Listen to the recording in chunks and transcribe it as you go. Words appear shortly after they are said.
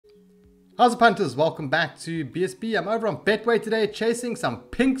How's it, punters? Welcome back to BSB. I'm over on Betway today chasing some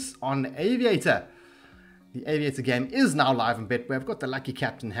pinks on Aviator. The Aviator game is now live on Betway. I've got the Lucky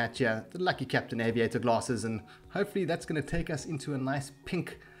Captain hat here, the Lucky Captain Aviator glasses, and hopefully that's going to take us into a nice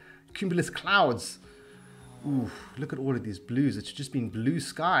pink cumulus clouds. Ooh, look at all of these blues. It's just been blue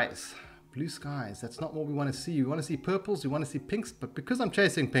skies. Blue skies. That's not what we want to see. We want to see purples, we want to see pinks, but because I'm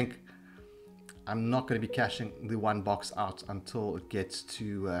chasing pink, I'm not going to be cashing the one box out until it gets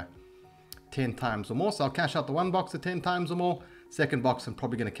to 10 times or more. So I'll cash out the one box at 10 times or more. Second box I'm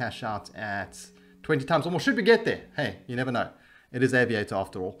probably going to cash out at 20 times or more. Should we get there? Hey, you never know. It is Aviator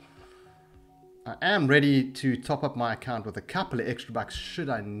after all. I am ready to top up my account with a couple of extra bucks should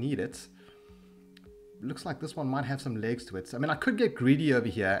I need it. Looks like this one might have some legs to it. So, I mean, I could get greedy over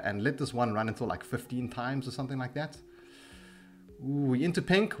here and let this one run until like 15 times or something like that. Ooh, we into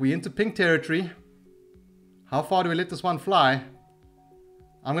pink. We into pink territory. How far do we let this one fly?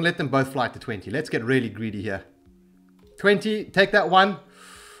 I'm going to let them both fly to 20. Let's get really greedy here. 20. Take that one.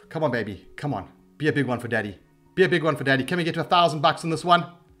 Come on, baby. Come on. Be a big one for daddy. Be a big one for daddy. Can we get to $1,000 on this one?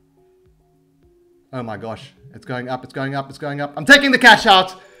 Oh my gosh. It's going up. It's going up. It's going up. I'm taking the cash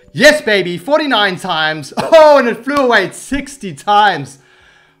out. Yes, baby. 49 times. Oh, and it flew away 60 times.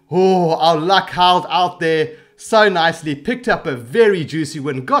 Oh, our luck held out there so nicely. Picked up a very juicy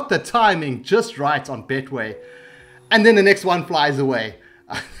win. Got the timing just right on Betway. And then the next one flies away.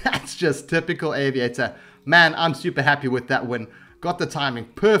 That's just typical Aviator. Man, I'm super happy with that win. Got the timing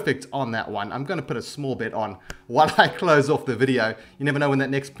perfect on that one. I'm going to put a small bet on while I close off the video. You never know when that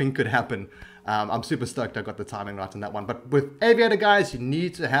next pink could happen. I'm super stoked I got the timing right on that one. But with Aviator, guys, you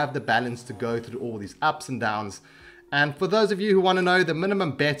need to have the balance to go through all these ups and downs. And for those of you who want to know, the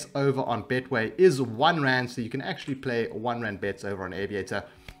minimum bet over on Betway is R1. So you can actually play R1 bets over on Aviator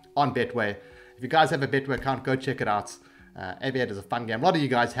on Betway. If you guys have a Betway account, go check it out. Aviator is a fun game. A lot of you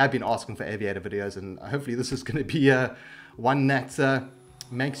guys have been asking for Aviator videos, and hopefully this is going to be one that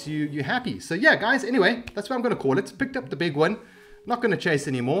makes you happy. So yeah, guys, anyway, that's what I'm going to call it. Picked up the big one. Not going to chase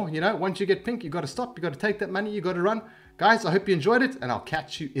anymore. You know, once you get pink, you got to stop. You got to take that money. You got to run. Guys, I hope you enjoyed it, and I'll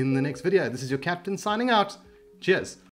catch you in the next video. This is your captain signing out. Cheers.